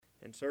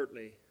And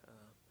certainly,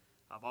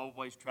 I've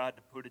always tried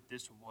to put it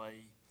this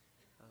way,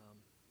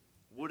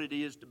 what it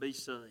is to be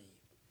saved.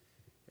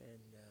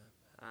 And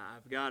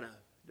I've got a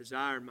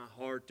desire in my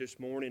heart this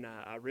morning.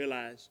 I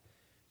realize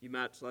you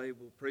might say,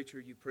 well, preacher,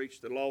 you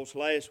preached the lost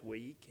last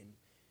week,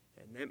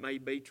 and that may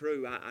be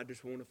true. I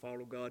just want to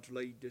follow God's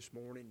lead this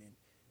morning,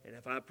 and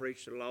if I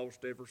preach the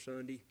lost every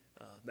Sunday,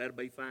 that'll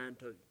be fine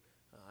too.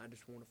 I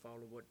just want to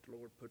follow what the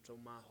Lord puts on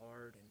my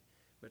heart.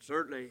 But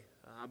certainly,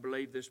 I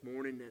believe this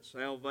morning that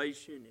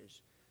salvation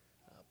is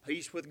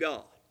peace with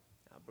God.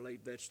 I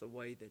believe that's the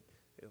way that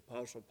the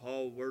Apostle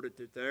Paul worded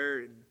it there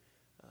in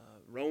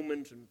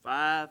Romans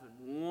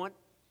 5:1.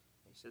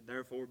 He said,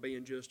 therefore,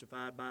 being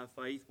justified by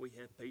faith, we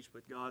have peace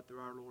with God through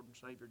our Lord and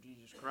Savior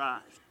Jesus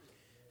Christ.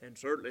 And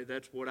certainly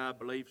that's what I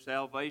believe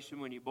salvation,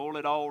 when you boil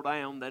it all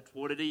down, that's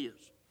what it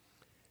is.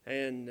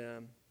 And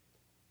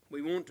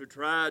we want to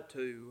try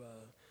to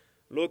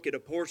look at a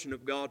portion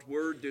of God's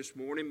Word this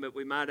morning, but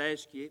we might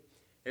ask you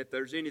if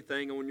there's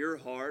anything on your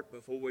heart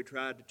before we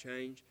try to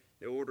change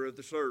the order of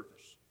the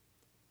service.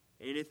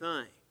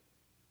 Anything?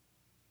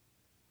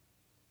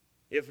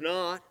 If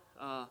not,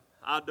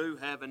 I do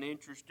have an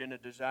interest and a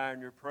desire in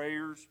your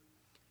prayers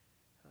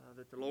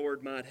that the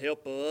Lord might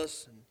help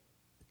us and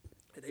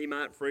that He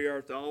might free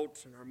our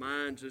thoughts and our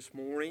minds this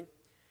morning.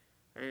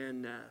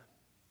 And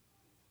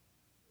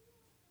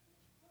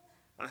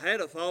I had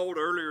a thought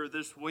earlier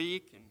this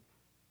week, and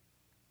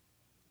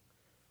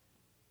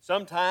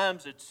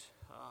sometimes it's,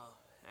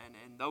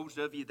 and those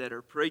of you that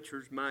are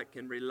preachers might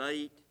can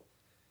relate,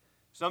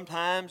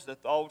 sometimes the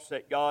thoughts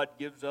that God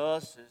gives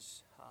us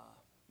is,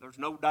 there's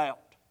no doubt.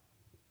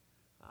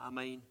 I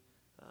mean,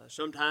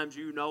 sometimes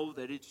you know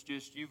that it's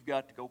just you've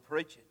got to go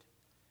preach it.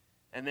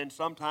 And then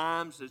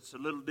sometimes it's a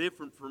little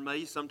different for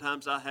me.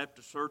 Sometimes I have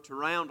to search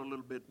around a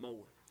little bit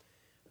more.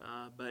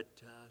 But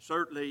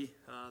certainly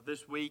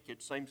this week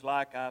it seems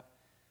like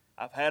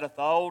I've had a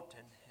thought,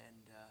 and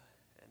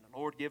the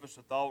Lord gave us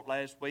a thought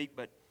last week.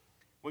 But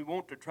we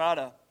want to try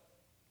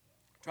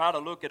to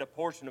look at a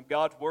portion of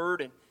God's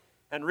Word.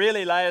 And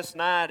really last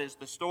night as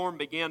the storm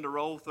began to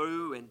roll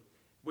through, and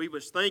we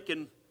was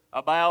thinking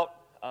about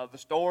the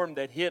storm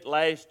that hit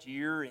last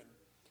year. And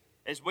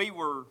as we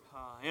were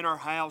in our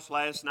house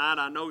last night,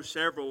 I know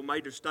several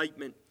made a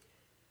statement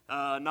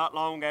not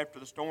long after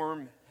the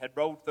storm had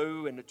rolled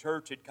through and the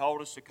church had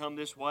called us to come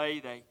this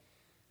way.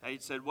 They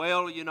said,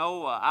 well, you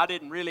know, I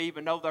didn't really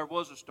even know there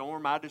was a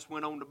storm. I just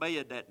went on to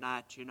bed that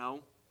night, you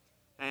know.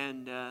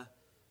 And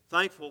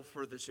thankful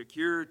for the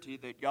security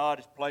that God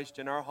has placed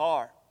in our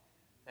heart.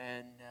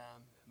 And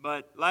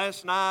but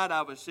last night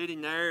I was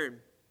sitting there and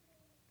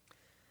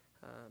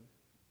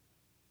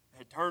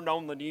had turned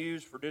on the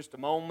news for just a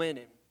moment,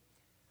 and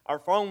our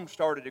phone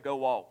started to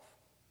go off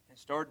and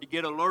started to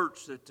get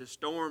alerts that the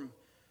storm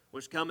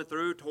was coming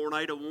through,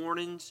 tornado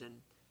warnings,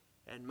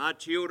 and my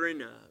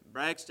children,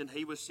 Braxton,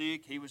 he was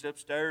sick, he was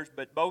upstairs,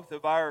 but both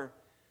of our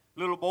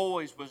little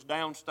boys was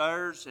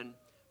downstairs, and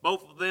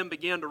both of them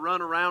began to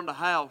run around the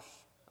house,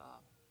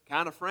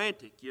 kind of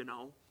frantic, you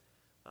know.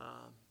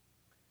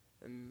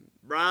 And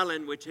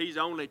Brylan, which he's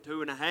only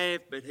 2.5,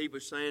 but he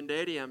was saying,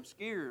 Daddy, I'm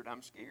scared,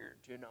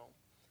 you know.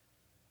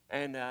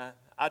 And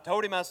I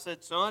told him, I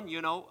said, son,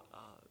 you know,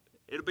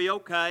 it'll be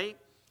okay.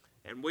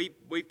 And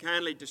we've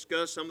kindly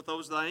discussed some of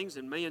those things,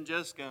 and me and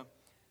Jessica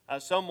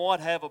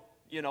somewhat have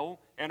in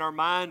our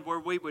mind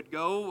where we would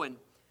go.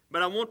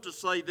 But I want to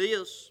say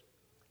this,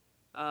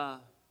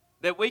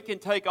 that we can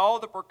take all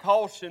the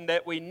precaution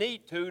that we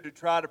need to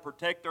try to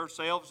protect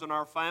ourselves and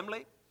our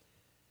family.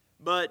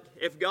 But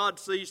if God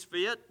sees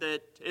fit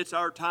that it's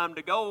our time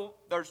to go,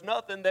 there's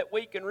nothing that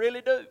we can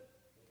really do.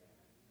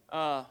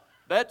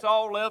 That's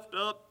all left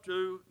up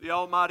to the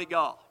Almighty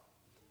God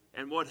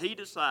and what He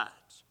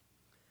decides.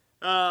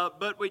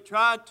 But we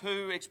tried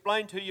to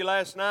explain to you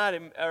last night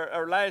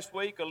or last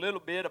week a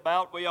little bit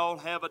about we all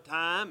have a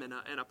time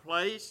and a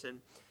place. And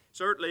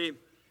certainly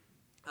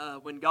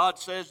when God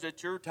says that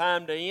it's your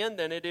time to end,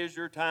 then it is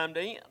your time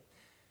to end.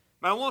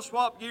 But I want to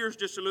swap gears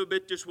just a little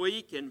bit this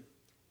week. And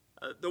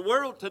the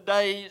world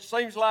today, it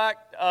seems like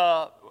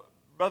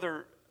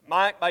Brother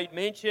Mike made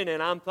mention,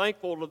 and I'm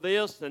thankful to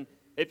this. And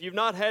if you've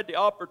not had the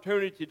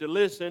opportunity to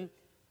listen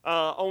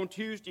on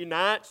Tuesday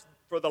nights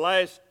for the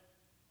last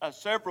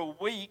several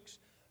weeks,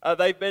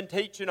 they've been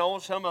teaching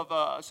on some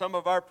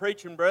of our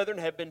preaching brethren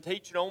have been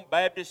teaching on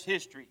Baptist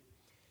history,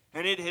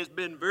 and it has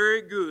been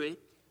very good,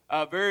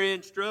 very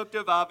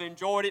instructive. I've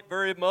enjoyed it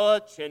very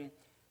much,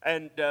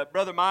 and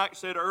Brother Mike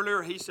said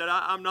earlier, he said,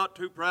 I'm not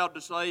too proud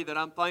to say that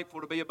I'm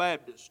thankful to be a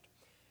Baptist.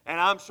 And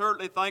I'm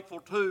certainly thankful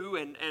too,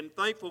 and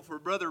thankful for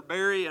Brother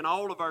Barry and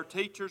all of our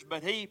teachers.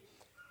 But he,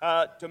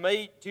 to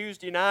me,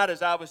 Tuesday night,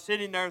 as I was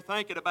sitting there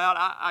thinking about,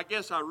 I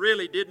guess I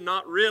really did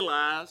not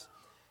realize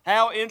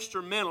how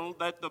instrumental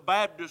that the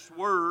Baptists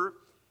were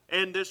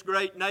in this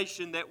great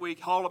nation that we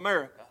call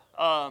America.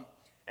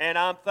 And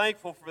I'm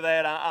thankful for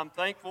that. I'm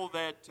thankful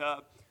that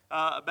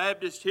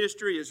Baptist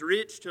history is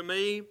rich to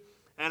me,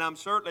 and I'm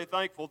certainly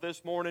thankful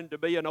this morning to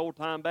be an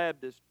old-time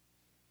Baptist.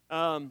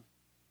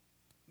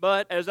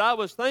 But as I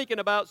was thinking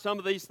about some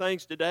of these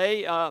things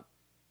today,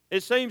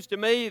 It seems to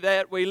me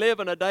that we live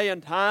in a day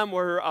and time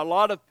where a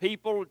lot of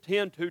people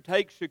tend to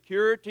take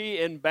security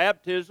in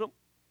baptism.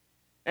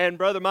 And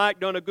Brother Mike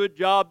done a good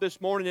job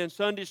this morning in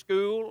Sunday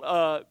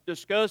school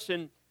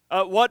discussing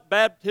what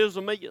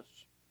baptism is.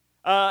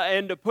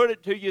 And to put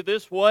it to you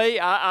this way,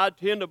 I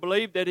tend to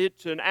believe that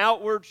it's an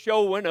outward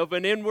showing of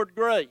an inward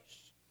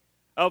grace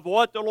of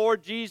what the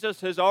Lord Jesus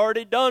has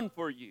already done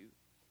for you.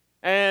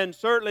 And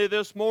certainly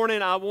this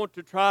morning I want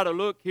to try to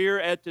look here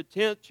at the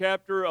 10th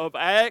chapter of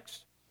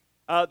Acts.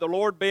 The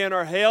Lord being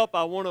our help,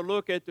 I want to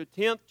look at the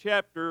 10th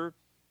chapter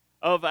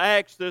of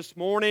Acts this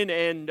morning,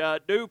 and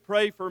do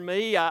pray for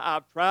me.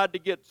 I've tried to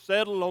get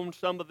settled on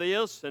some of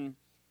this,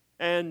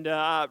 and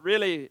I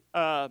really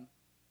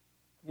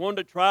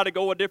wanted to try to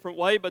go a different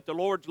way, but the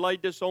Lord's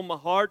laid this on my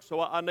heart,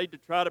 so I need to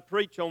try to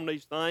preach on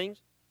these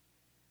things.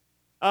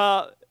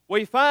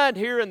 We find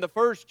here in the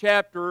first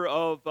chapter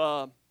of,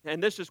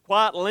 and this is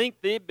quite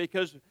lengthy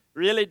because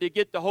really to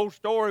get the whole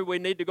story we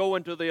need to go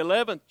into the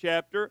 11th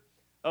chapter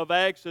of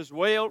Acts as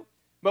well,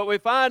 but we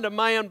find a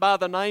man by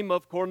the name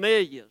of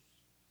Cornelius.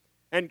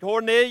 And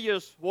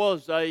Cornelius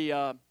was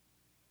a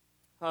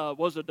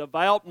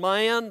devout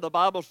man. The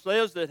Bible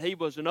says that he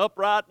was an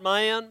upright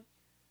man,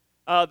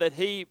 that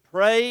he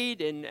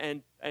prayed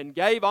and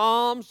gave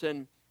alms.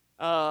 And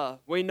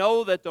we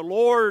know that the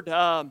Lord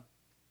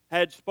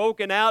had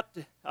spoken out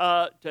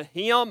to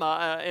him,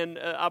 and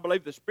I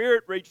believe the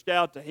Spirit reached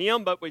out to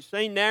him. But we've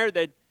seen there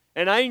that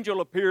an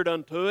angel appeared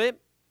unto him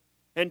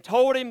and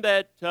told him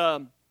that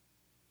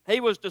he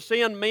was to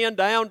send men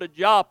down to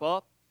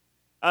Joppa,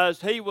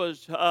 as he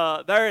was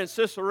there in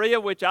Caesarea,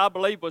 which I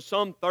believe was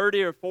some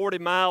 30 or 40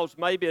 miles,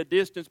 maybe a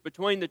distance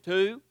between the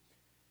two.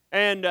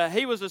 And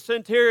he was a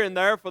centurion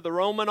there for the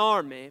Roman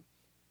army.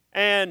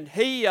 And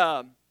he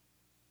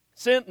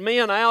sent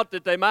men out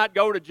that they might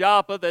go to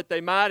Joppa, that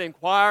they might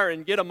inquire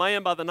and get a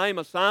man by the name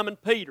of Simon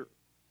Peter.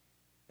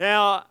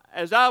 Now,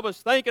 as I was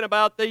thinking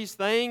about these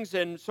things,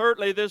 and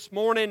certainly this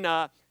morning,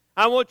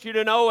 I want you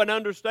to know and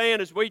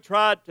understand, as we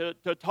tried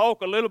to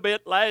talk a little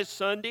bit last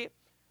Sunday,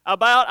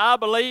 about, I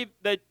believe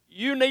that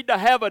you need to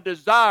have a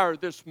desire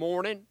this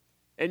morning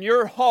in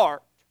your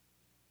heart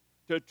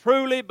to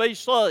truly be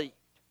saved.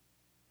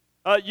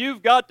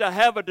 You've got to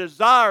have a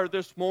desire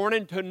this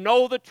morning to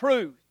know the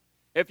truth.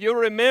 If you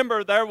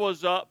remember, there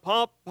was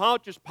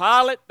Pontius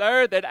Pilate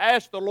there that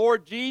asked the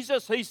Lord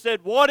Jesus, he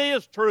said, "What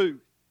is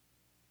truth?"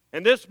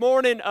 And this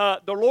morning,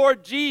 the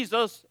Lord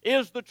Jesus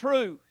is the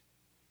truth.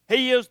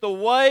 He is the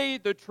way,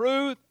 the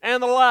truth,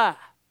 and the life.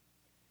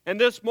 And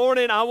this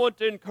morning I want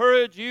to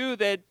encourage you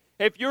that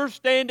if you're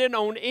standing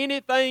on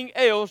anything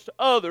else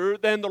other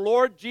than the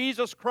Lord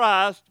Jesus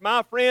Christ,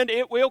 my friend,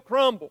 it will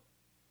crumble.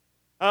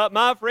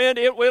 My friend,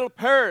 it will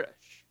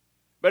perish.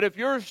 But if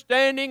you're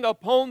standing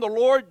upon the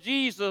Lord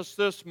Jesus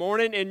this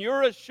morning and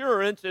your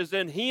assurance is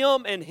in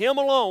Him and Him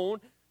alone,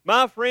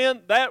 my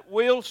friend, that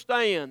will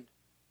stand.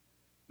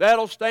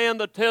 That'll stand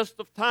the test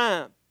of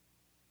time.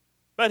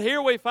 But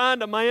here we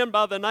find a man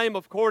by the name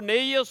of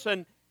Cornelius,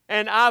 and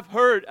I've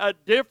heard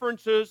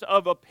differences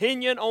of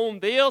opinion on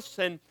this,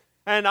 and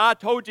I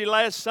told you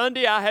last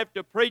Sunday I have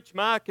to preach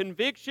my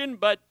conviction,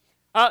 but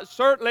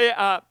certainly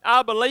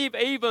I believe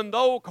even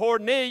though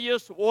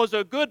Cornelius was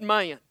a good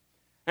man,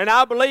 and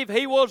I believe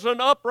he was an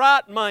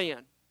upright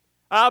man,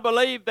 I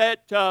believe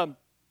that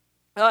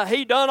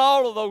he done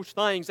all of those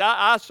things.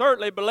 I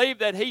certainly believe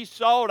that he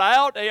sought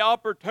out an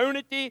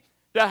opportunity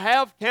to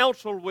have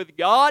counsel with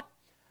God.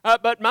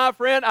 But my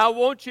friend, I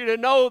want you to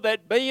know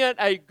that being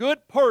a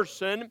good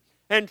person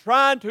and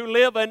trying to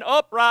live an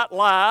upright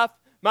life,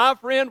 my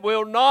friend,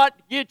 will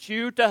not get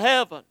you to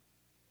heaven.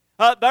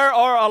 There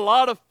are a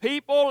lot of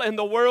people in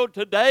the world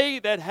today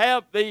that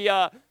have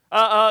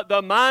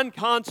the mind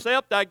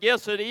concept, I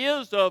guess it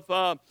is, of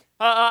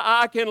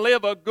I can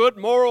live a good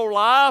moral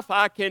life.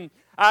 I can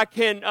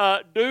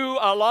do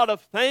a lot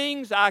of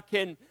things. I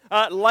can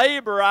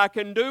labor. I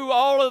can do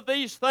all of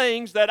these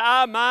things that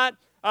I might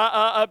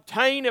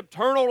obtain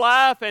eternal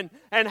life and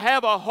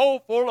have a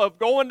hopeful of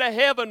going to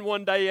heaven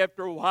one day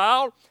after a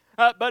while.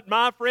 But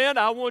my friend,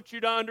 I want you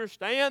to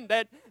understand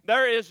that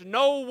there is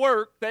no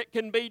work that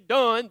can be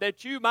done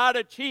that you might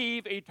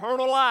achieve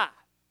eternal life.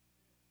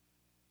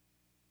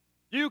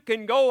 You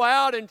can go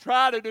out and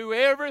try to do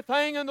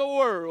everything in the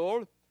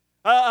world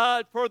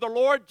for the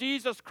Lord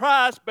Jesus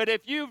Christ, but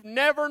if you've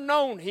never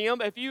known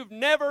Him, if you've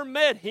never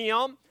met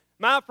Him,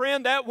 my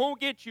friend, that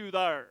won't get you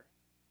there.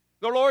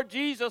 The Lord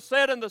Jesus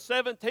said in the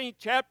 17th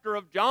chapter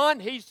of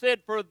John, He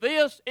said, "For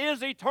this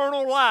is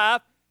eternal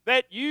life,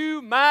 that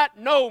you might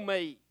know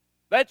me."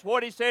 That's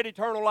what He said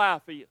eternal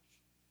life is.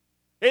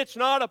 It's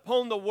not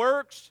upon the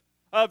works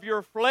of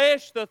your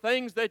flesh, the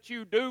things that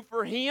you do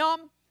for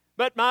Him,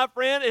 but my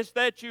friend, it's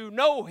that you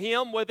know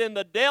Him within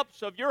the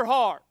depths of your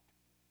heart.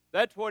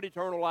 That's what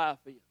eternal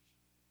life is.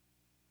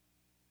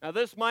 Now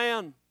this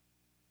man,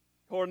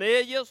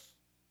 Cornelius,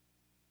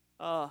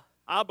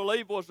 I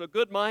believe was a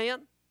good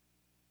man.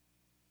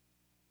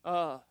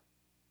 But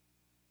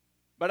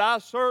I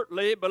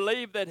certainly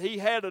believe that he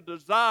had a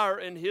desire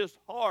in his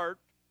heart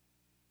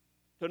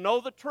to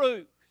know the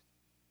truth.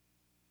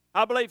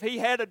 I believe he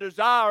had a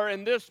desire,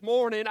 and this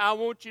morning I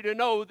want you to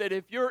know that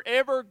if you're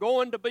ever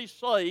going to be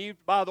saved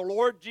by the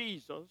Lord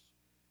Jesus,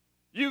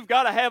 you've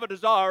got to have a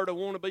desire to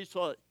want to be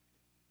saved.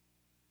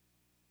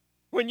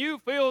 When you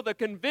feel the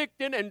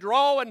convicting and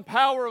drawing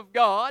power of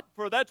God,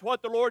 for that's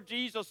what the Lord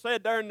Jesus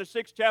said there in the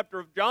 6th chapter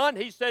of John,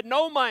 He said,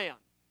 no man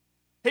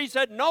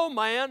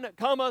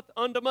cometh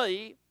unto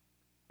me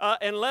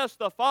unless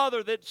the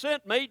Father that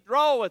sent me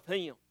draweth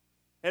him.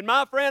 And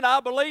my friend, I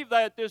believe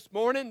that this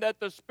morning,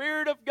 that the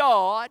Spirit of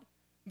God,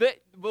 the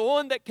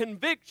one that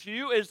convicts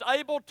you, is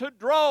able to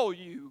draw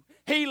you.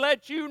 He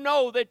lets you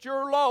know that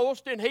you're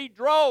lost, and He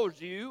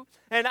draws you.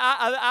 And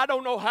I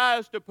don't know how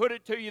else to put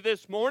it to you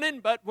this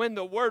morning, but when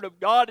the Word of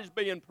God is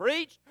being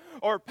preached,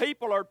 or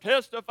people are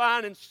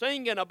testifying and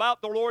singing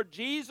about the Lord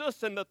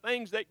Jesus and the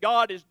things that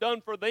God has done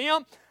for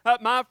them,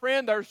 my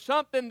friend, there's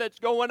something that's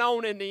going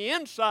on in the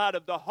inside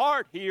of the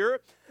heart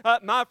here.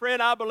 My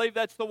friend, I believe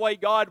that's the way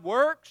God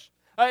works.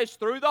 It's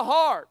through the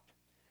heart.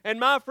 And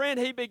my friend,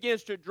 He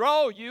begins to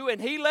draw you, and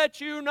He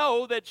lets you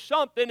know that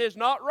something is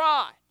not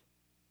right.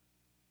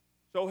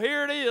 So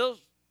here it is,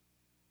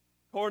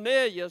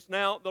 Cornelius.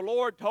 Now, the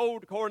Lord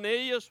told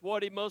Cornelius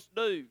what he must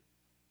do.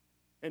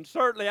 And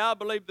certainly I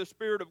believe the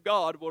Spirit of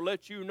God will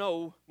let you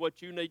know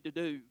what you need to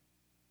do.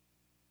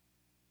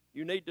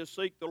 You need to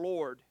seek the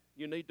Lord.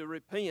 You need to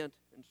repent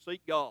and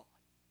seek God.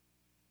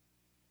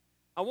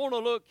 I want to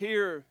look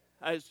here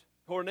as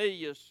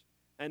Cornelius,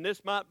 and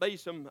this might be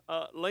some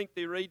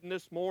lengthy reading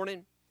this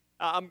morning.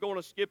 I'm going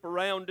to skip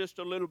around just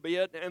a little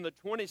bit. And the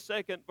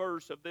 22nd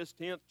verse of this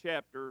 10th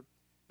chapter,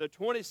 the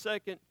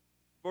 22nd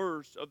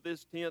verse of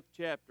this 10th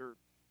chapter,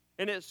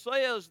 and it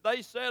says,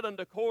 they said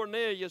unto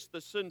Cornelius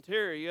the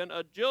centurion,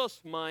 a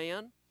just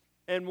man,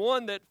 and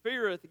one that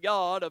feareth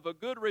God, of a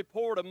good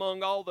report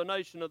among all the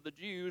nation of the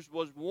Jews,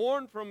 was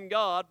warned from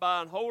God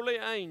by an holy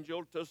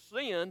angel to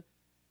send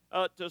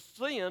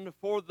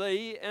for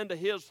thee and to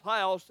his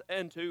house,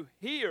 and to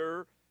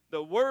hear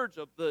the words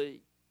of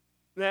thee.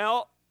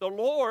 Now, the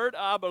Lord,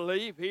 I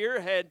believe here,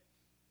 had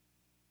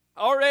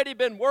already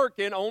been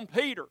working on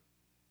Peter.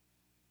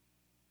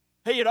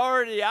 He had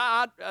already,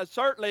 I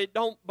certainly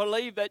don't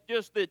believe that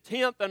just the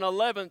 10th and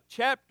 11th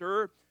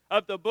chapter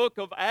of the book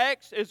of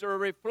Acts is a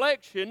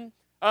reflection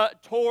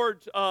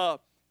towards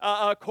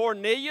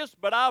Cornelius,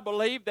 but I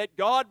believe that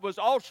God was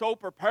also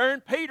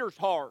preparing Peter's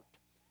heart.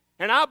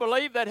 And I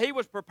believe that He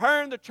was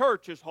preparing the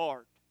church's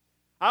heart.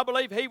 I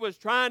believe He was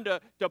trying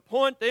to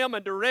point them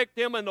and direct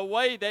them in the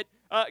way that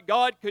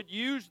God could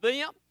use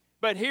them.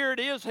 But here it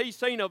is, he's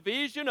seen a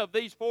vision of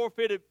these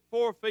four-footed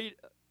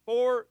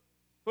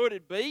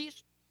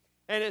beasts.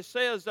 And it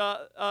says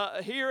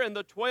here in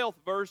the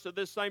 12th verse of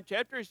this same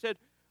chapter, he said,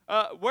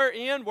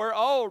 wherein were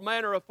all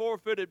manner of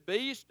four-footed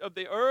beasts of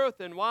the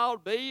earth, and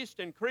wild beasts,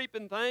 and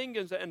creeping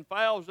things, and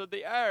fowls of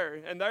the air.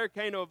 And there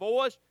came a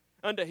voice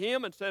unto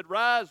him, and said,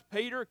 rise,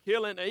 Peter,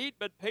 kill and eat.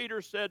 But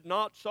Peter said,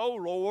 not so,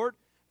 Lord,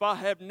 for I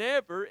have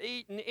never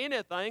eaten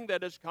anything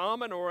that is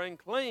common or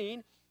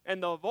unclean.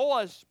 And the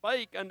voice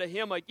spake unto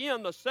him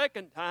again the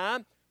second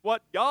time,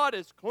 what God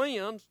has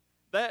cleansed,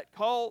 that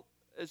call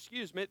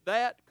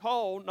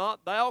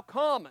not thou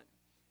common.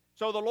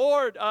 So the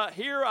Lord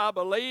here, I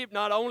believe,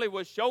 not only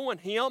was showing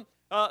him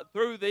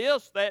through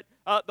this that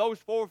those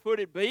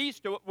four-footed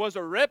beasts was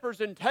a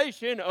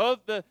representation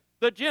of the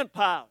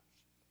Gentiles.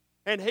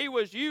 And He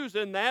was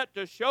using that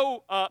to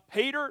show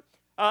Peter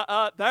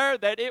there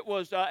that it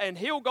was, and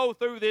he'll go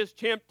through this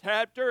 10th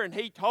chapter, and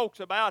he talks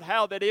about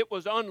how that it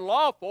was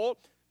unlawful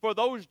for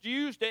those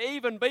Jews to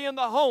even be in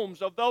the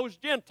homes of those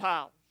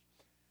Gentiles.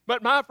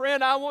 But my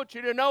friend, I want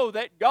you to know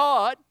that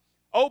God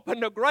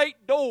opened a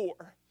great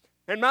door.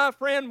 And my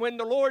friend, when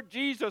the Lord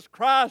Jesus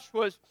Christ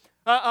was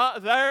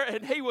there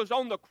and He was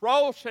on the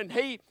cross, and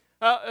He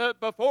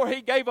before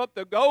He gave up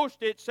the ghost,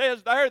 it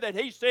says there that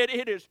He said,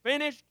 it is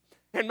finished.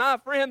 And my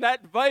friend,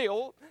 that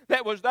veil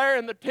that was there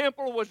in the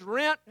temple was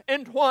rent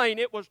in twain.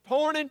 It was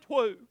torn in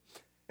two.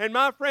 And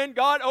my friend,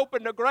 God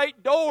opened a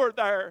great door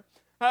there.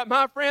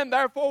 My friend,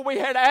 therefore we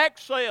had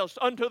access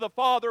unto the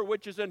Father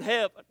which is in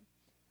heaven.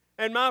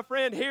 And my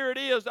friend, here it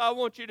is. I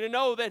want you to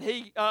know that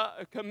He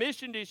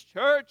commissioned His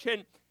church.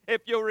 And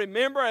if you'll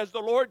remember, as the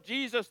Lord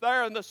Jesus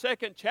there in the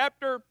 2nd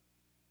chapter,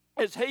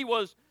 as He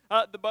was,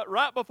 but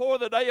right before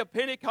the day of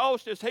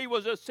Pentecost, as He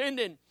was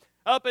ascending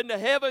up into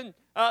heaven,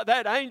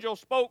 that angel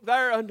spoke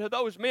there unto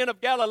those men of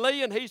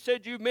Galilee, and He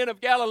said, you men of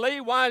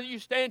Galilee, why do you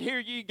stand here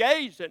ye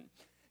gazing?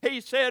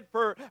 He said,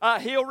 for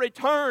He'll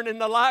return in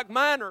the like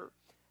manner.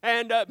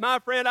 And my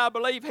friend, I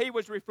believe He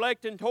was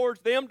reflecting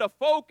towards them to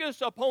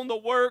focus upon the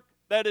work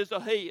that is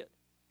ahead.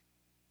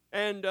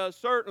 And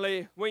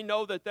certainly we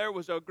know that there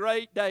was a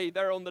great day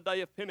there on the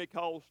day of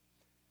Pentecost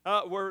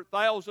where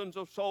thousands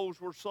of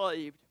souls were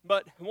saved.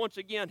 But once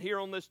again, here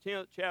on this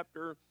 10th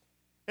chapter,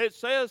 it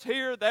says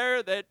here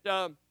there that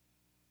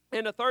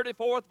in the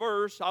 34th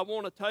verse, I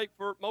want to take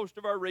for most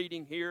of our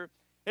reading here,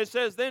 it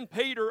says, then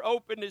Peter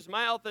opened his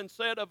mouth and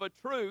said, of a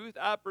truth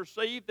I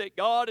perceive that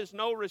God is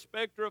no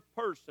respecter of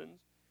persons,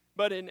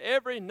 but in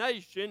every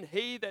nation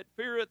he that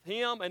feareth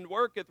Him and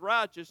worketh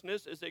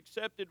righteousness is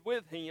accepted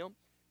with Him.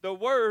 the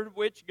word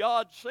which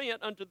God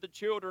sent unto the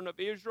children of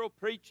Israel,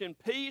 preaching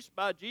peace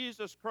by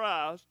Jesus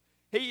Christ.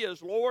 He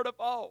is Lord of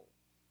all.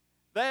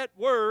 That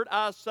word,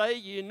 I say,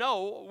 ye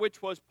know,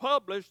 which was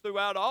published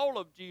throughout all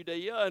of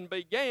Judea, and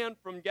began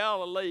from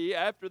Galilee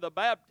after the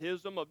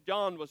baptism of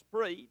John was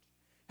preached,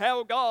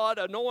 how God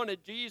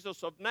anointed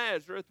Jesus of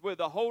Nazareth with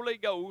the Holy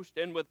Ghost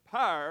and with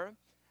power,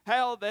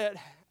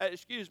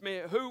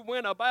 who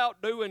went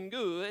about doing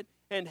good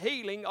and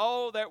healing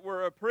all that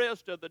were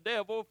oppressed of the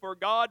devil, for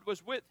God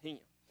was with him.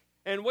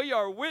 And we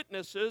are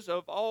witnesses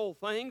of all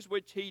things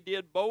which he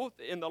did both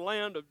in the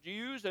land of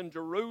Jews and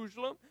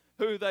Jerusalem,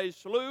 who they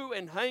slew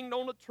and hanged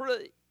on a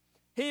tree.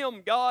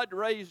 Him God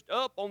raised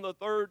up on the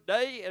third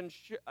day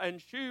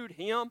and shewed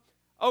him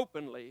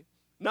openly,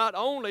 not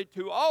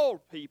to all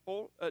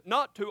people,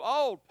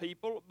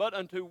 but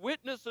unto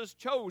witnesses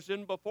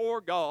chosen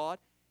before God,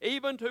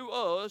 even to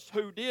us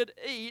who did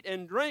eat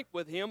and drink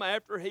with him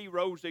after he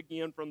rose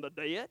again from the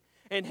dead.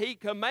 And he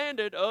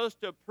commanded us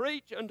to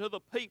preach unto the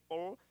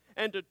people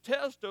and to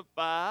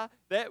testify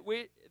that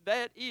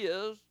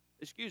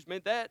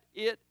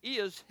it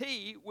is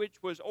he which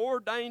was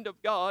ordained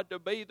of God to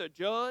be the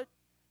judge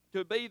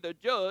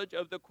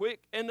of the quick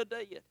and the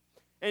dead.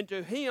 And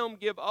to him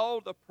give all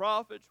the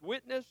prophets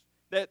witness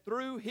that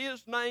through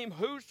his name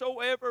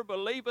whosoever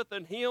believeth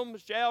in him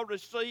shall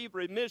receive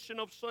remission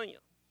of sin.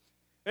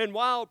 And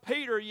while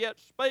Peter yet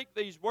spake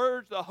these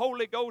words, the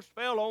Holy Ghost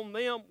fell on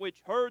them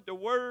which heard the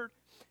word,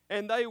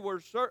 and they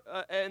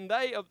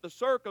of the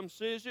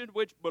circumcision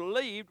which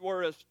believed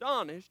were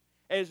astonished,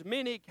 as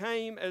many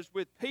came as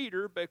with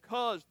Peter,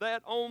 because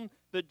that on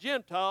the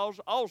Gentiles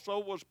also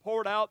was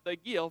poured out the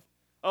gift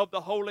of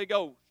the Holy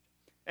Ghost.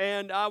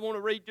 And I want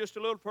to read just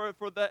a little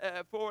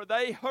further. For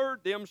they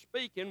heard them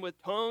speaking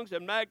with tongues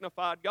and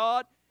magnified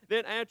God.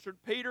 Then answered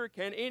Peter,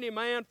 Can any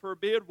man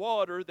forbid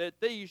water that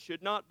these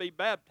should not be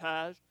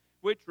baptized,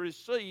 which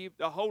received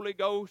the Holy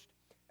Ghost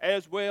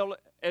as well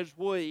as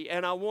we?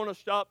 And I want to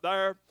stop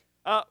there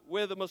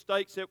with the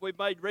mistakes that we've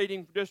made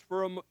reading just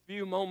for a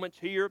few moments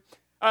here.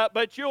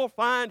 But you'll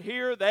find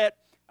here that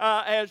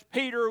as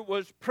Peter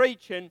was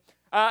preaching,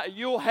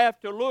 you'll have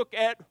to look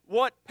at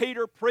what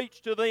Peter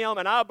preached to them.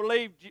 And I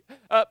believe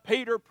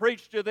Peter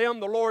preached to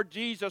them the Lord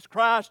Jesus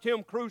Christ,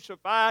 Him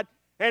crucified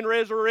and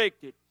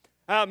resurrected.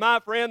 My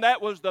friend,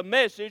 that was the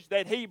message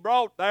that he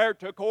brought there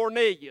to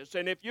Cornelius.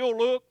 And if you'll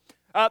look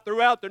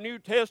throughout the New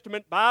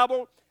Testament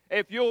Bible,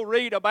 if you'll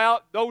read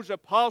about those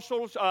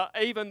apostles,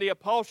 even the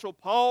Apostle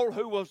Paul,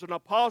 who was an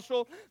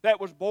apostle that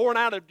was born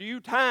out of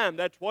due time.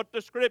 That's what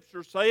the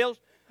Scripture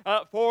says.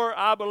 For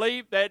I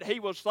believe that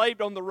he was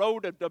saved on the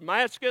road to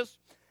Damascus,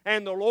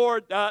 and the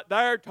Lord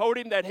there told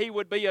him that he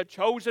would be a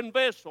chosen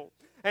vessel,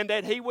 and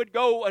that he would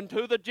go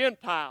unto the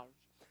Gentiles.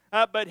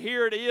 But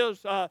here it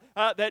is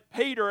that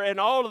Peter and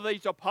all of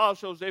these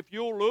apostles, if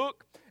you'll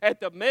look at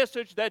the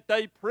message that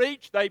they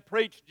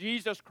preached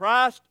Jesus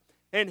Christ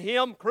and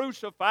Him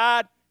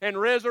crucified and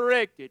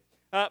resurrected.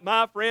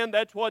 My friend,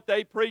 that's what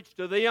they preached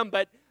to them.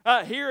 But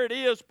here it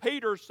is,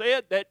 Peter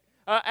said that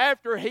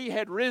after He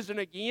had risen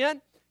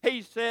again,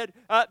 he said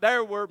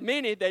there were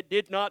many that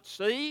did not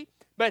see,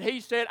 but he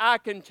said, I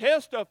can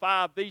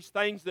testify of these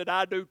things that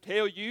I do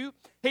tell you.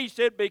 He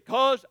said,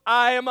 because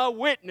I am a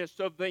witness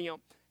of them.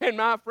 And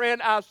my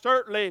friend, I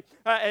certainly,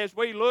 as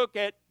we look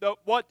at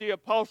what the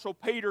Apostle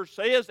Peter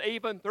says,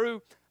 even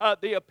through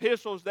the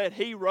epistles that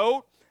he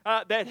wrote,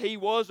 that he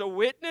was a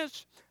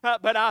witness.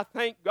 But I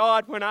thank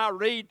God when I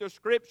read the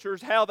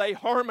Scriptures, how they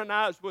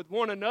harmonize with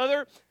one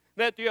another,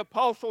 that the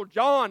Apostle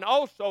John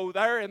also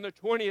there in the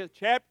 20th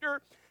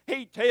chapter,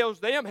 he tells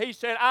them, he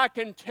said, I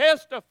can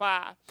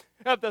testify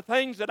of the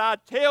things that I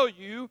tell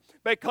you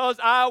because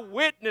I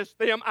witnessed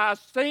them. I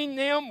seen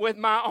them with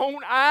my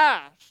own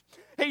eyes.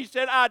 He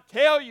said, I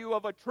tell you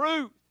of a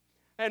truth.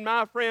 And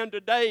my friend,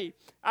 today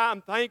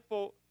I'm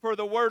thankful for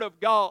the Word of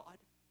God.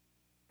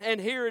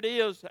 And here it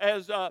is,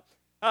 and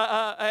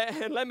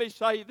let me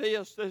say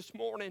this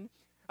morning,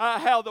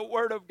 how the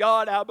Word of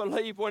God, I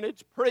believe, when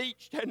it's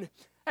preached,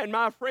 and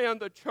my friend,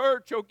 the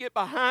church will get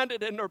behind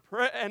it, and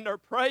they're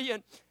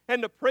praying,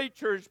 and the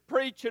preacher's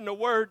preaching the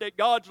Word that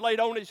God's laid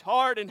on his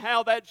heart, and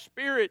how that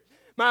Spirit,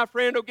 my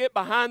friend, will get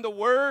behind the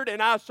Word.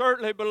 And I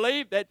certainly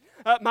believe that,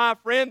 my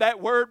friend,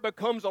 that Word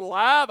becomes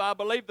alive. I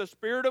believe the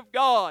Spirit of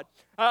God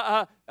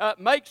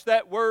makes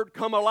that Word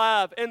come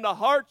alive in the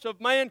hearts of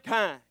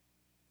mankind.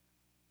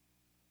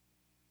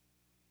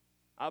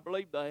 I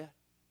believe that.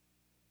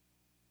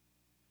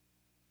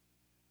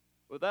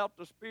 Without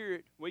the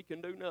Spirit, we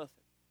can do nothing.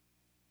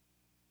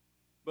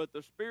 But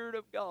the Spirit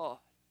of God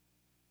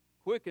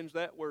quickens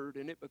that Word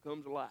and it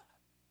becomes alive.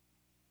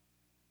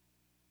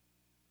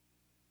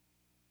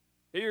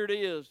 Here it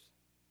is.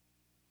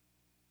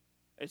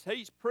 As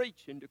he's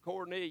preaching to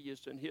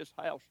Cornelius and his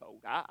household,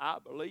 I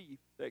believe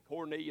that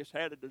Cornelius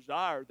had a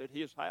desire that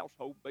his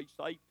household be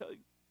saved too.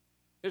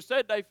 It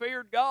said they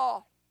feared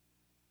God.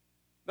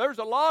 There's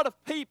a lot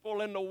of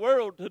people in the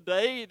world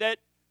today that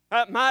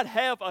might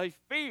have a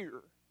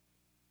fear.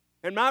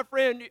 And my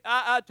friend,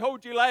 I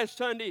told you last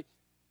Sunday,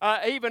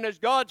 even as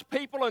God's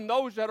people and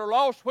those that are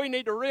lost, we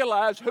need to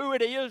realize who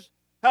it is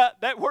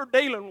that we're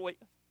dealing with.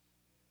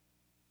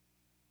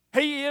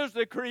 He is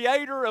the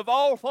creator of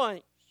all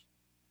things.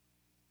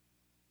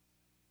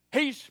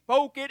 He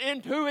spoke it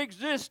into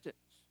existence.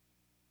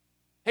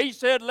 He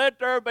said, "Let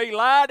there be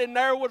light," and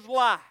there was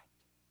light.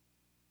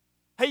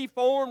 He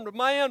formed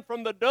man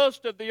from the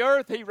dust of the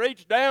earth. He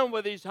reached down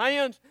with His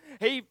hands.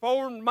 He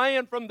formed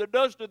man from the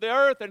dust of the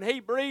earth, and He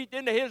breathed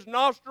into his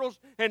nostrils,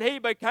 and he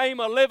became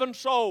a living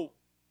soul.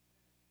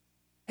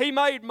 He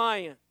made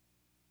man.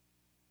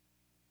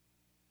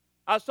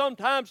 I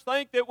sometimes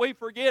think that we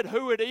forget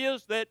who it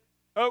is that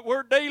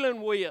we're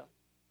dealing with.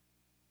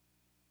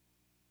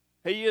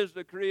 He is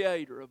the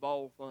creator of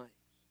all things.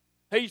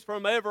 He's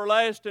from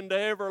everlasting to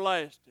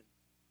everlasting.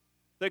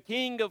 The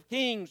King of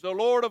kings, the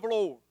Lord of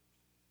lords.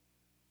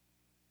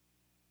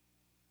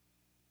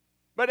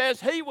 But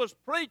as he was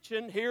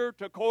preaching here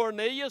to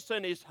Cornelius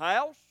in his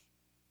house,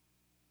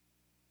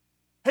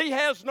 he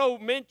has no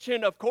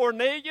mention of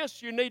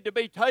Cornelius, you need to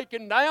be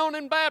taken down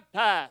and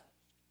baptized.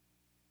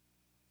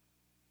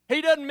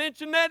 He doesn't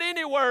mention that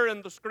anywhere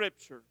in the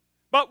Scripture.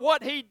 But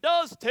what he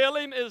does tell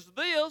him is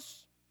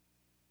this.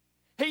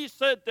 He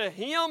said to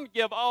him,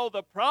 "Give all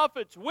the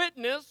prophets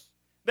witness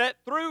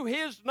that through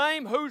his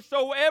name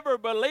whosoever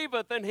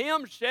believeth in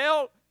him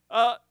shall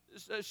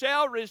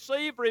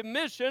receive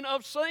remission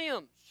of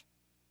sins."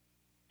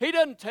 He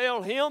doesn't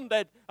tell him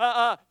that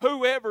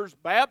whoever's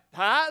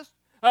baptized,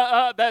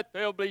 that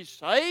they'll be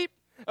saved.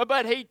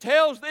 But he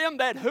tells them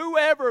that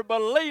whoever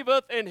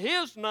believeth in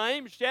his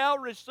name shall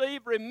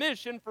receive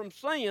remission from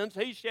sins.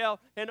 He shall,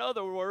 in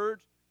other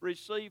words,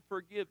 receive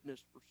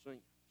forgiveness for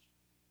sins.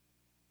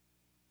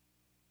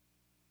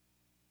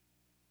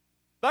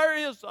 There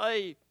is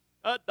a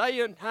day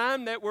and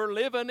time that we're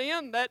living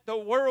in that the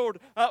world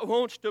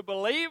wants to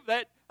believe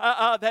that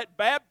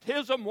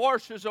baptism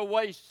washes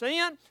away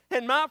sin.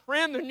 And my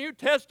friend, the New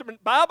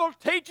Testament Bible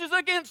teaches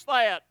against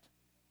that.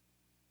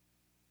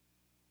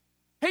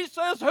 He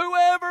says,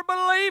 "Whoever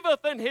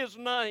believeth in his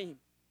name."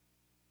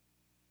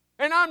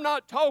 And I'm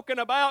not talking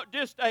about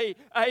just a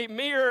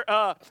mere,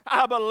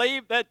 I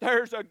believe that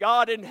there's a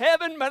God in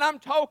heaven, but I'm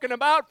talking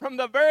about from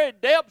the very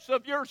depths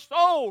of your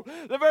soul,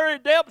 the very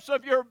depths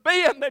of your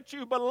being, that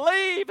you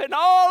believe in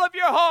all of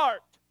your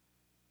heart.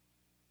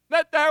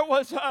 That there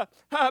was,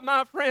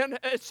 my friend,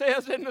 it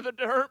says in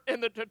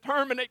the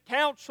determinate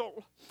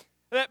counsel,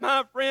 that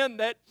my friend,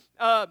 that,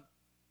 I'm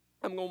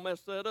going to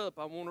mess that up.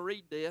 I want to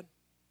read that.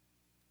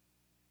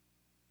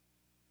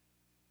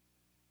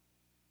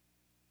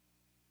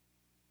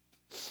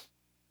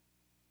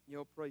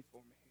 Y'all pray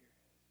for me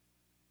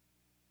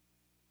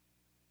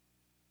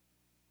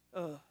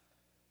here.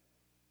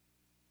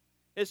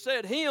 It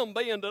said, "Him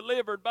being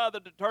delivered by the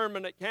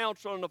determinate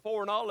counsel and the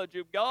foreknowledge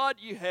of God,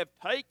 you have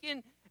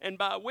taken, and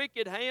by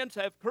wicked hands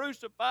have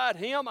crucified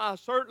him. I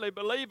certainly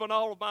believe in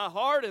all of my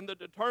heart in the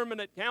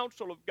determinate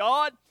counsel of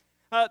God,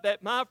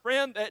 that my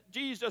friend, that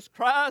Jesus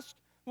Christ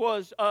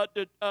was,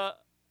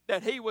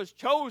 that he was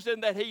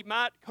chosen that he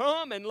might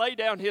come and lay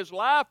down his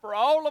life for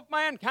all of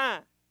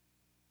mankind.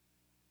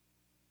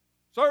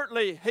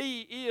 Certainly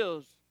he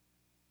is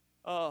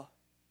the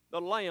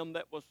Lamb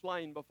that was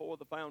slain before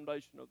the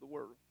foundation of the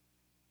world.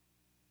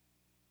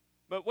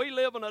 But we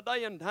live in a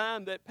day and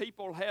time that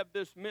people have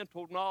this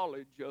mental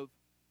knowledge of,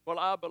 well,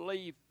 I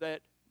believe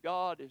that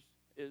God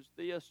is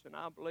this, and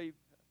I believe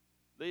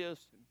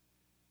this.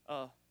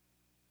 And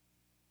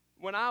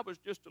when I was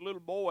just a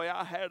little boy,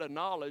 I had a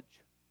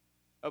knowledge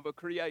of a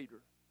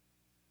Creator.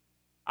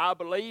 I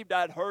believed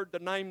I'd heard the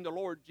name the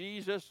Lord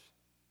Jesus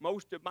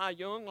most of my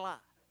young life.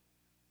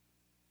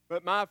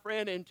 But my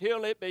friend,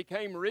 until it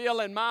became real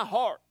in my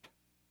heart,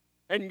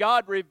 and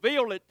God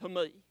revealed it to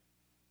me,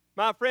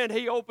 my friend,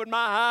 He opened my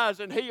eyes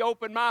and He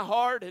opened my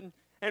heart.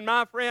 And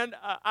my friend,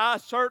 I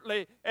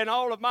certainly, in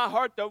all of my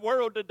heart, the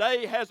world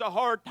today has a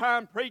hard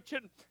time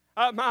preaching,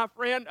 my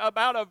friend,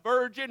 about a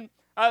virgin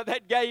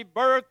that gave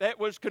birth, that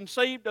was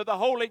conceived of the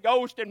Holy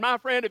Ghost. And my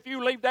friend, if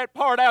you leave that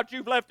part out,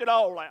 you've left it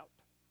all out.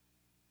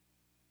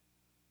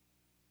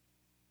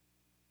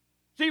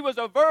 She was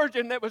a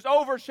virgin that was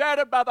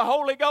overshadowed by the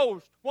Holy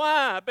Ghost.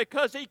 Why?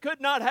 Because He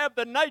could not have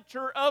the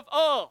nature of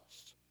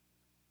us.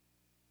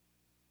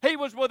 He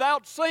was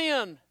without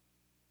sin.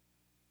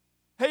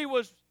 He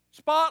was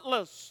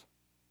spotless.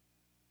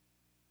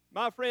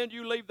 My friend,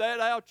 you leave that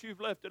out, you've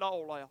left it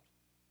all out.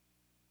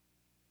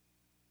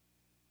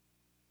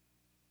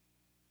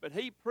 But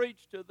He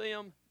preached to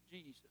them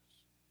Jesus,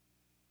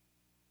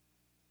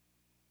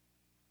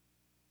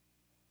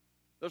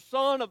 the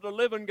Son of the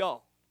living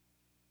God.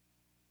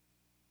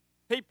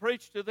 He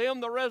preached to them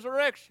the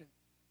resurrection.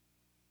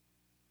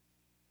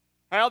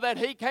 How that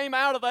He came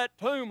out of that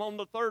tomb on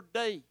the third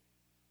day.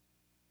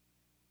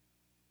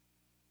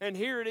 And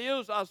here it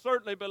is, I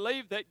certainly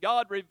believe that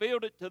God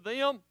revealed it to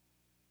them.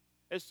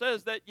 It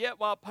says that yet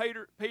while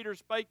Peter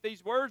spake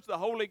these words, the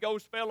Holy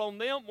Ghost fell on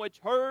them which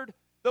heard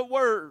the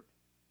word.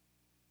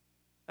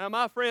 Now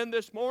my friend,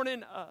 this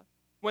morning,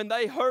 when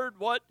they heard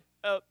what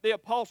the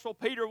Apostle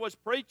Peter was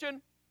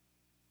preaching,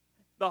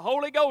 The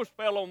Holy Ghost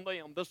fell on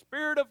them. The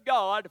Spirit of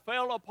God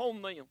fell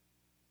upon them.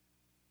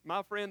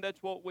 My friend,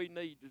 that's what we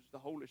need, is the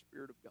Holy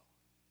Spirit of God.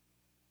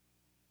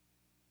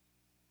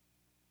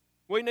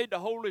 We need the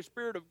Holy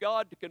Spirit of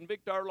God to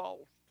convict our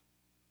lost.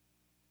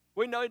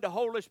 We need the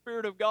Holy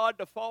Spirit of God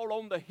to fall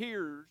on the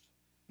hearers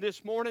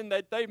this morning,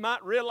 that they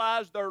might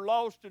realize their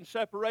lost and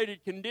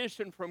separated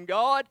condition from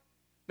God,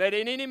 that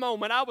in any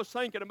moment, I was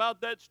thinking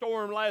about that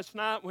storm last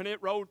night when it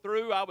rolled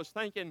through. I was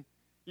thinking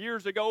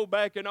years ago,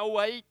 back in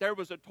 2008, there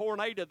was a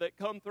tornado that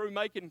come through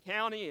Macon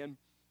County, and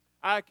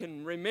I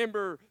can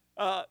remember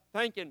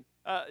thinking,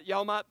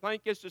 y'all might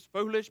think this is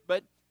foolish,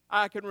 but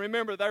I can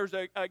remember there's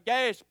a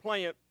gas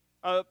plant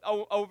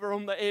over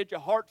on the edge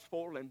of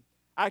Hartsville, and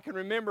I can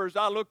remember as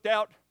I looked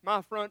out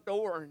my front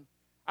door and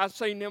I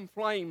seen them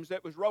flames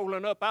that was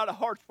rolling up out of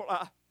Hartsville.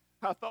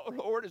 I thought,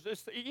 Lord, is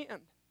this the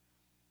end?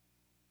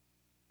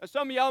 Now,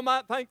 some of y'all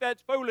might think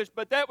that's foolish,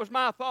 but that was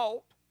my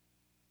thought.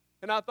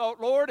 And I thought,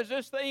 Lord, is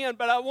this the end?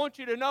 But I want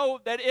you to know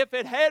that if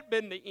it had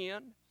been the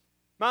end,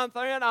 my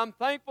friend, I'm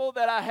thankful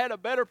that I had a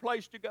better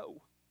place to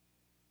go.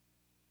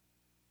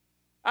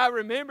 I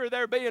remember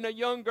there being a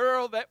young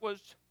girl that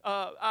was,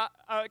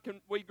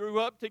 we grew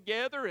up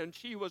together, and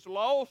she was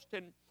lost,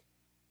 and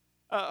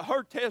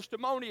her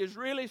testimony is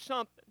really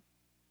something.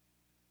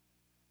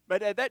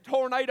 But that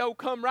tornado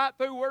come right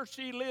through where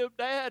she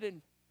lived at,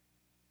 and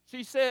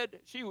she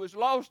said she was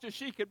lost as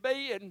she could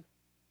be, and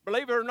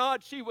believe it or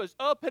not, she was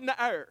up in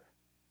the air.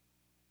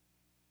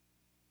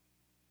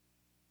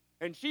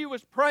 And she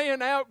was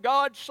praying out,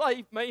 God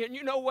save me, and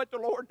you know what the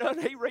Lord done?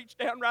 He reached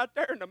down right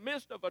there in the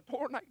midst of a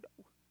tornado,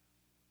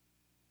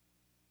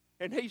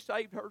 and He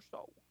saved her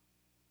soul.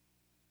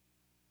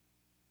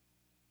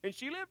 And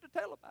she lived to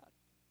tell about it.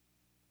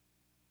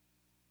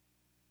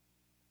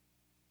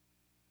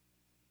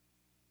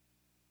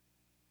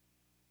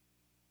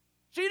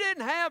 She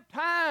didn't have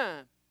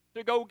time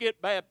to go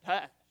get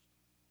baptized.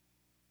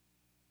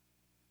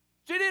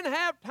 She didn't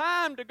have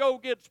time to go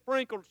get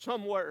sprinkled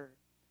somewhere.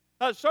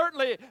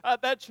 Certainly,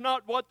 that's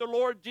not what the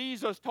Lord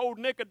Jesus told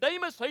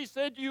Nicodemus. He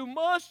said, you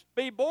must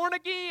be born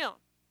again.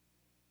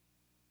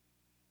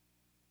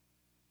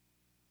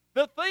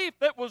 The thief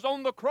that was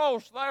on the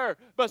cross there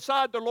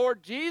beside the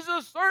Lord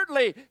Jesus,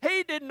 certainly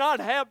he did not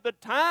have the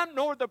time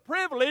nor the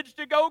privilege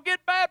to go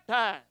get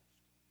baptized.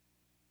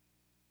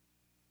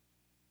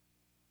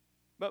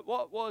 But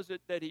what was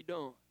it that he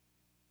done?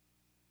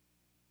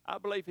 I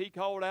believe he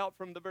called out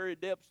from the very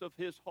depths of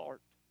his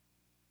heart.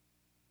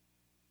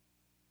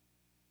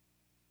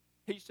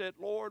 He said,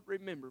 Lord,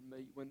 remember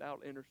me when thou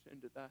enterest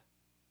into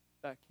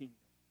thy kingdom.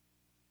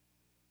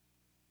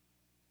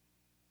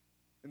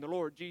 And the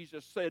Lord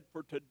Jesus said,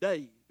 for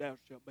today thou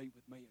shalt be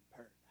with me in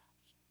paradise.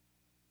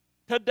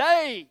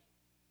 Today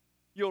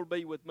you'll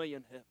be with me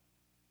in heaven.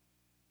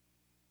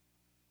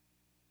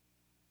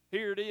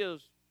 Here it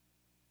is.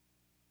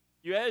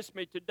 You ask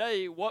me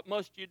today, what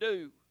must you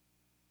do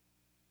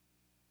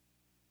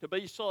to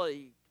be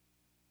saved?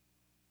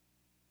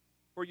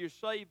 For you're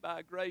saved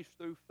by grace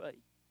through faith.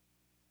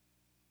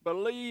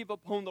 Believe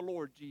upon the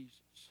Lord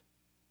Jesus.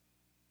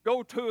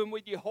 Go to Him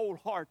with your whole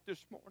heart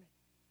this morning.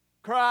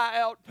 Cry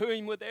out to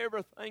Him with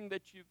everything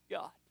that you've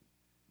got.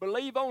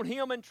 Believe on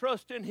Him and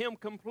trust in Him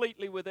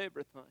completely with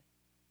everything.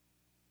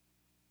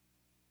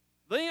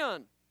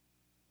 Then,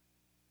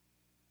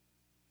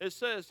 it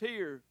says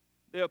here,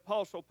 the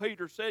Apostle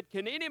Peter said,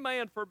 can any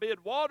man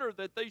forbid water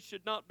that they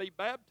should not be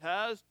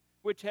baptized,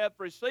 which have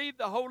received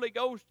the Holy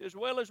Ghost as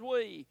well as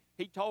we?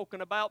 He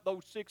talking about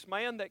those 6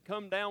 men that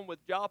come down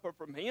with Joppa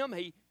from him.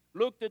 He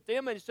looked at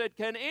them and said,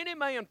 can any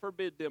man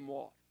forbid them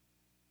water?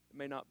 They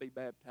may not be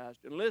baptized.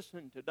 And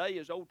listen, today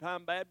as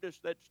old-time Baptists,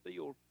 that's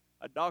still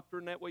a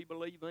doctrine that we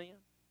believe in.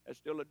 That's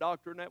still a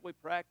doctrine that we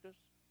practice.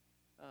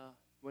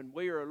 When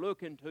we are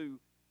looking to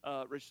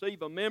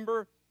receive a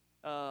member,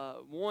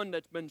 one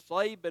that's been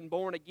saved, been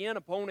born again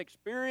upon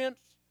experience,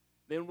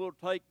 then we'll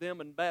take them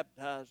and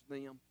baptize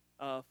them,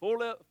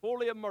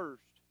 fully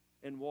immersed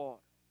in water.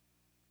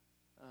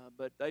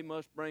 But they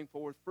must bring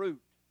forth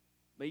fruit,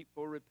 meet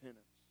for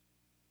repentance.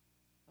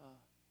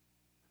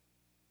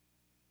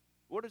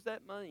 What does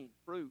that mean?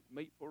 Fruit,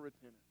 meet for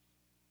repentance.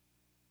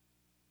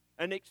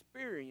 An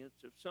experience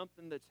of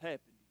something that's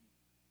happened to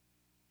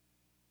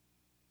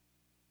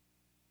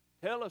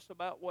you. Tell us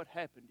about what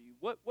happened to you.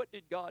 What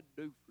did God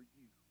do for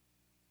you?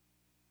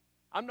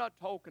 I'm not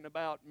talking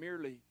about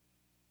merely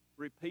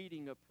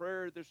repeating a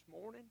prayer this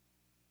morning.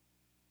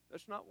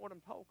 That's not what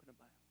I'm talking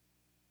about.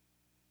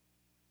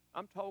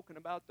 I'm talking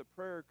about the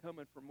prayer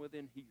coming from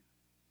within here.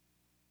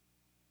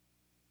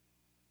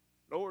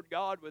 Lord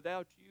God,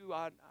 without you,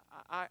 I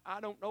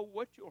don't know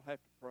what you'll have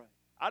to pray.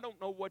 I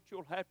don't know what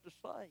you'll have to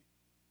say.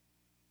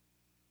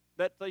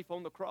 That thief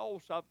on the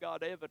cross, I've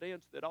got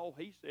evidence that all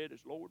he said is,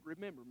 Lord,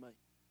 remember me.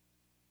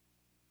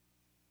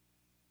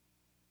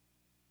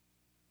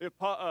 If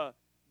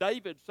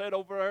David said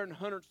over there in the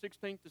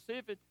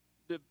 116th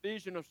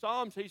division of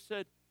Psalms, he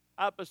said,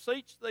 I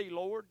beseech thee,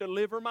 Lord,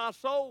 deliver my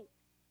soul.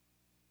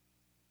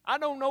 I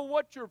don't know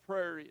what your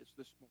prayer is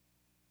this morning.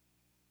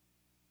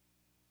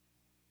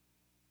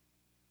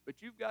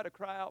 but you've got to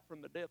cry out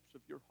from the depths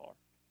of your heart.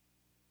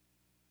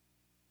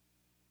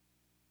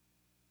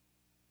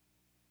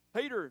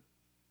 Peter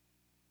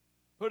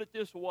put it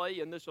this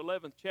way in this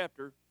 11th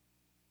chapter.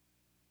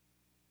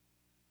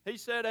 He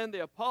said, "And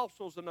the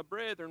apostles and the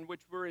brethren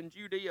which were in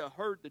Judea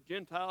heard the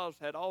Gentiles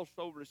had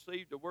also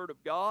received the word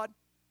of God.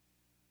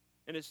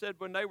 And it said,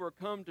 when they were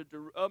come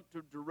up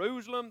to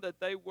Jerusalem, that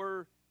they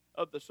were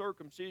of the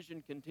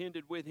circumcision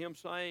contended with him,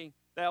 saying,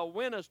 Thou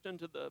wentest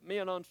unto the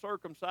men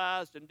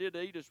uncircumcised, and did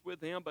eatest with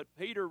them. But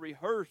Peter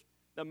rehearsed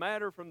the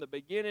matter from the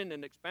beginning,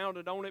 and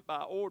expounded on it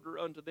by order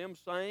unto them,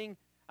 saying,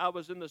 I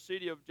was in the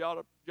city of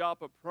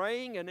Joppa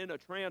praying, and in a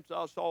trance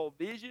I saw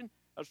a vision.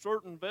 A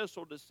certain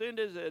vessel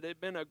descended, that had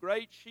been a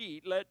great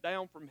sheet let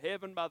down from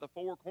heaven by the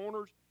four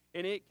corners,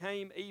 and it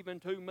came even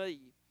to me.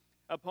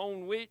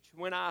 Upon which,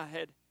 when I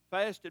had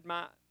fastened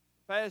my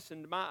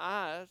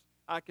eyes,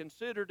 I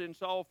considered and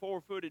saw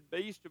four-footed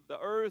beasts of the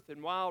earth,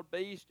 and wild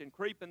beasts, and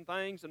creeping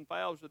things, and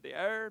fowls of the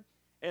air.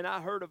 And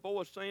I heard a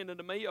voice saying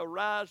unto me,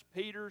 Arise,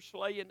 Peter,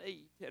 slay and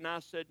eat. And I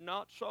said,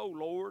 Not so,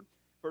 Lord,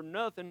 for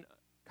nothing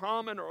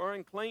common or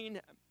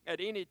unclean at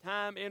any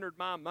time entered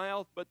my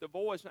mouth. But the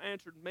voice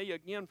answered me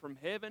again from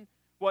heaven,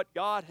 What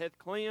God hath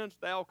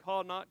cleansed, thou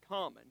call not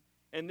common.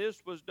 And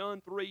this was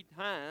done 3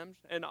 times,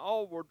 and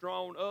all were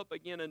drawn up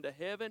again into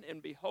heaven.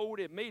 And behold,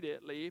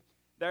 immediately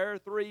there are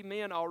 3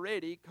 men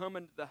already come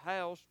into the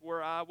house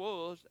where I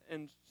was,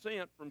 and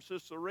sent from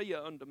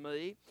Caesarea unto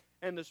me.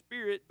 And the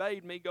Spirit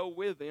bade me go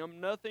with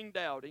them, nothing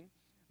doubting.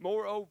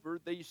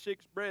 Moreover, these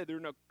 6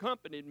 brethren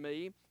accompanied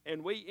me,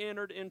 and we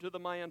entered into the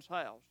man's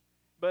house.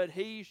 But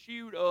he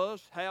shewed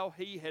us how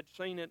he had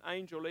seen an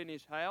angel in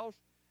his house,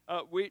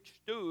 which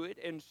stood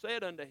and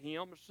said unto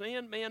him,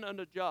 Send men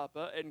unto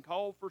Joppa, and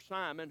call for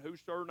Simon,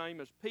 whose surname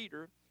is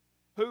Peter,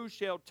 who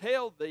shall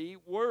tell thee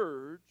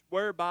words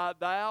whereby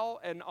thou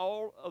and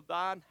all of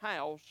thine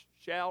house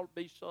shall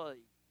be saved.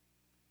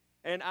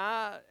 And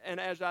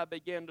as I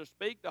began to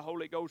speak, the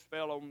Holy Ghost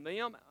fell on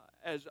them,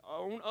 as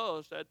on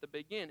us at the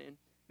beginning.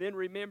 Then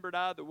remembered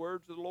I the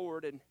words of the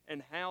Lord,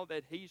 and how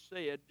that he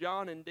said,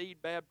 John indeed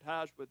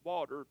baptized with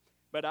water,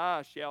 but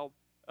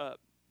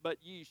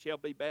ye shall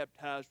be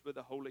baptized with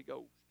the Holy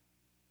Ghost.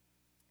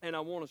 And I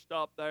want to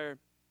stop there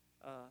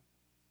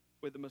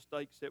with the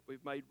mistakes that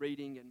we've made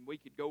reading, and we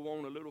could go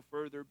on a little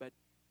further, but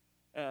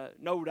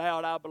no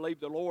doubt I believe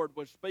the Lord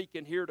was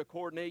speaking here to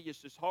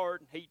Cornelius' heart,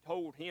 and he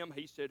told him,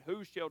 he said,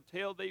 Who shall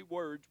tell thee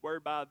words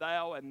whereby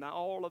thou and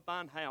all of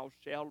thine house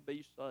shall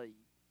be saved?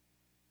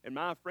 And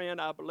my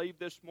friend, I believe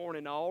this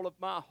morning, all of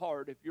my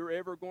heart, if you're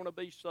ever going to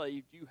be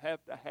saved, you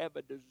have to have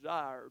a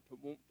desire to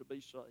want to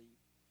be saved.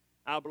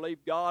 I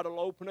believe God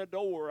will open a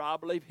door. I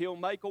believe He'll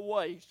make a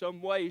way,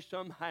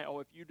 somehow,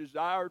 if you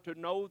desire to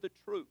know the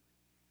truth.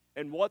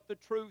 And what the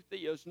truth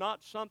is,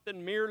 not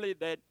something merely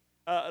that,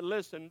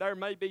 listen, there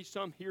may be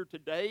some here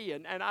today,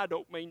 and I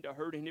don't mean to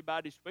hurt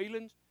anybody's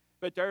feelings,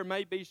 but there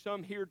may be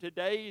some here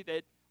today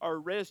that are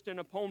resting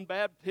upon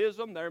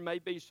baptism. There may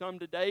be some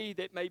today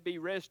that may be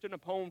resting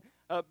upon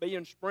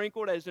being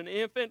sprinkled as an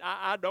infant.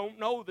 I don't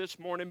know this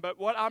morning, but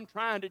what I'm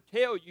trying to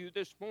tell you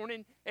this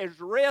morning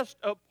is rest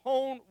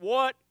upon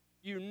what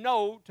you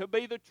know to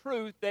be the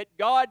truth that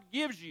God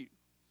gives you.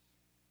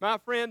 My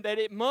friend, that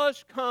it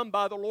must come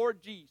by the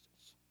Lord Jesus.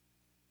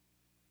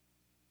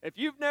 If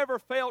you've never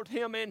felt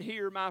Him in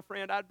here, my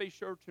friend, I'd be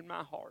searching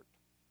my heart.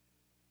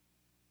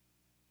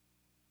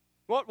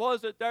 What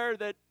was it there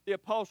that the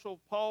Apostle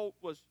Paul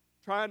was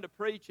trying to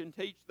preach and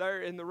teach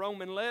there in the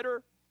Roman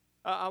letter?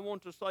 I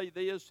want to say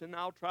this, and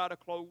I'll try to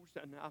close,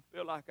 and I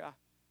feel like I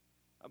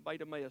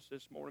made a mess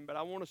this morning, but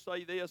I want to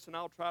say this, and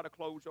I'll try to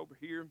close over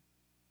here.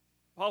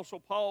 Apostle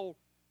Paul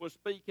was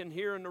speaking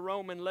here in the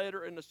Roman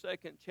letter in the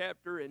 2nd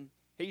chapter, and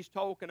he's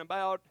talking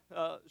about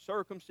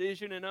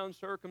circumcision and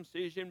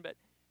uncircumcision, but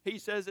he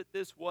says it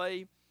this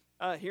way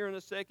here in the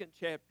 2nd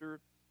chapter.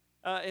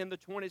 In the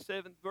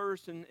 27th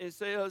verse, and it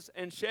says,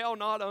 And shall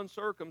not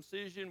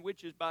uncircumcision,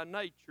 which is by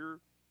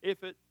nature,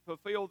 if it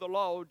fulfill the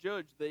law,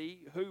 judge thee,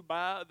 who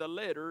by the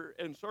letter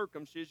and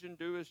circumcision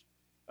doest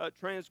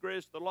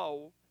transgress the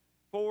law?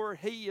 For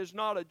he is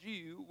not a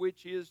Jew,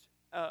 which is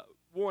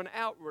one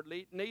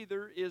outwardly,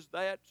 neither is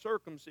that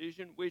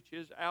circumcision, which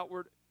is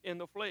outward in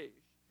the flesh.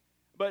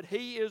 But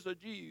he is a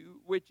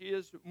Jew, which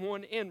is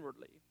one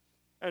inwardly.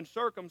 And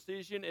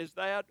circumcision is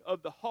that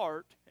of the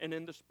heart and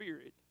in the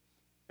spirit,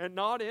 and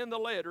not in the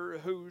letter,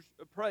 whose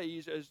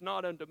praise is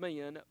not unto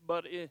men,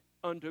 but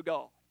unto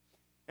God.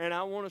 And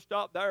I want to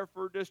stop there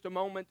for just a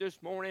moment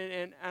this morning,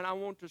 and I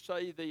want to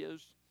say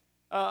this.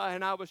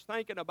 And I was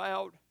thinking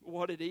about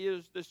what it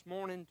is this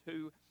morning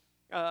to,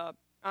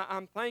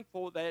 I'm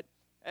thankful that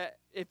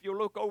if you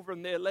look over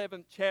in the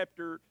 11th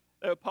chapter,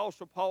 the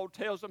Apostle Paul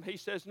tells them, he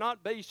says,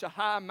 not be so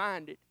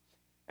high-minded.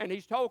 And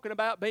he's talking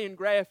about being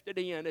grafted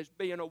in as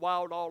being a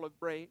wild olive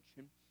branch.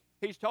 And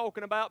he's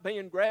talking about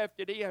being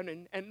grafted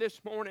in, and this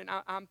morning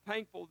I'm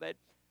thankful that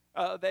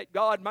that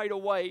God made a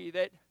way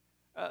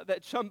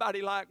that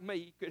somebody like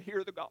me could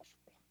hear the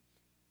gospel.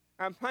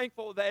 I'm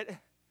thankful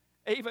that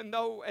even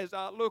though as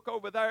I look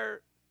over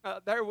there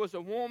there was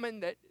a woman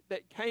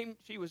that came.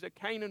 She was a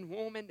Canaan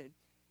woman, and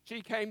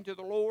she came to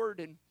the Lord,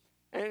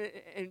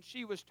 and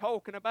she was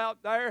talking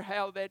about there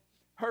how that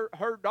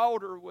her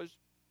daughter was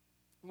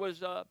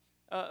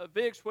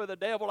vexed with the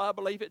devil. I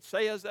believe it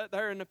says that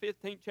there in the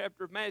 15th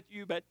chapter of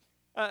Matthew. But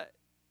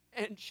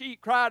and she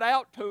cried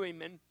out to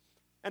him,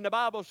 and the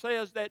Bible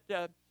says that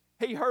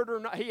he heard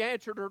her. He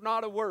answered her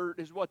not a word,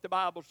 is what the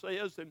Bible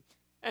says,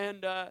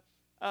 and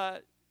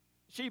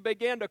she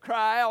began to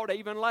cry out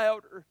even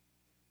louder.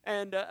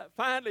 And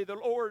finally, the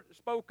Lord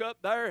spoke up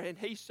there, and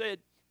He said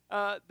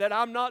that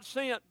I'm not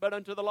sent but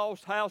unto the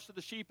lost house of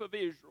the sheep of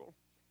Israel.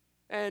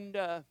 And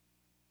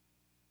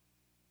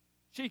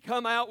she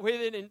come out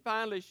with it, and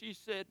finally she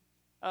said,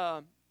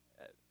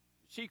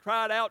 she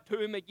cried out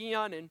to Him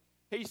again, and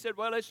He said,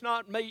 well, it's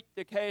not meet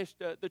to cast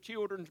the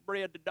children's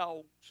bread to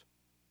dogs.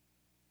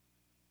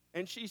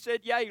 And she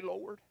said, yea,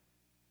 Lord.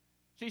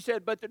 She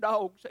said, but the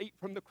dogs eat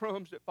from the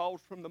crumbs that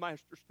falls from the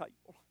master's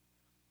table.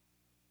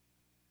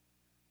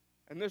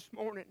 And this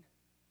morning,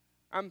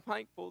 I'm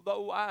thankful,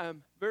 though I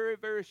am very,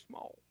 very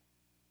small,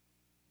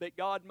 that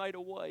God made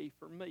a way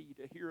for me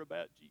to hear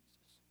about Jesus.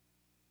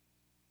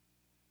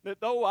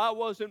 That though I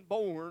wasn't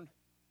born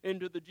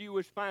into the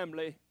Jewish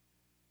family,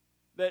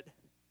 that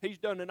He's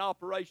done an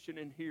operation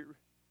in here,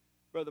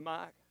 Brother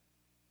Mike,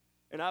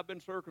 and I've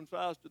been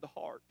circumcised to the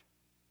heart,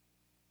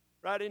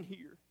 right in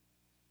here,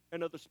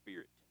 and of the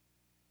Spirit.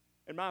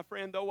 And my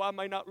friend, though I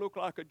may not look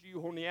like a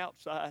Jew on the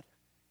outside,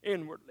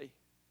 inwardly,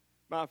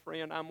 my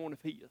friend, I'm one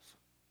of His.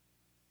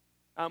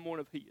 I'm one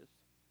of His.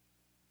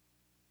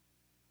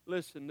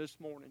 Listen, this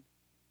morning,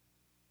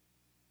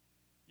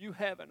 you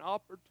have an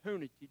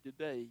opportunity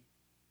today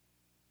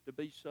to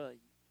be saved,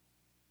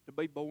 to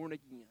be born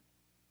again,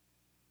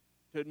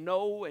 to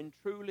know and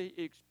truly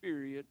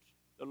experience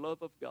the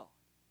love of God.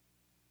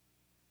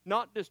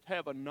 Not just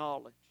have a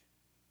knowledge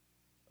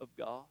of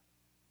God,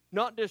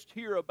 not just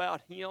hear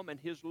about Him and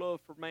His love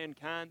for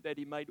mankind that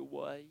He made a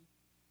way,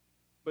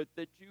 but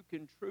that you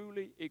can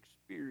truly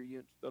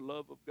experience the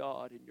love of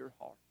God in your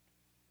heart.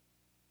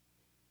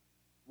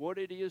 What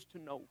it is to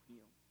know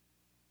Him.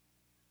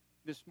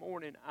 This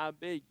morning, I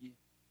beg you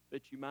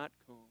that you might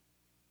come.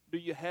 Do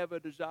you have a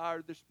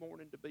desire this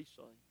morning to be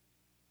saved?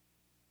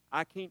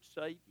 I can't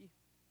save you.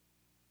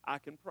 I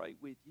can pray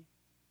with you.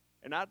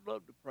 And I'd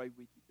love to pray with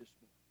you this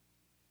morning.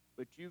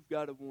 But you've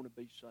got to want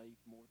to be saved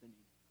more than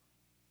anything.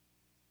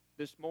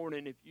 This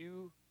morning, if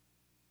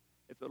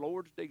the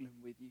Lord's dealing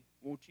with you,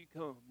 won't you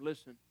come?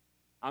 Listen,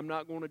 I'm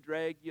not going to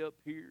drag you up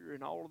here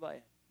and all of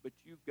that, but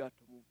you've got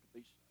to want to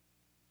be saved.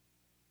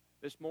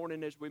 This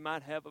morning, as we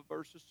might have a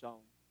verse of song,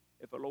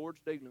 if the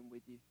Lord's dealing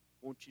with you,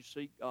 won't you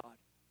seek God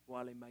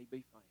while He may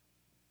be found?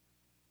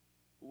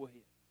 Go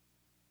ahead.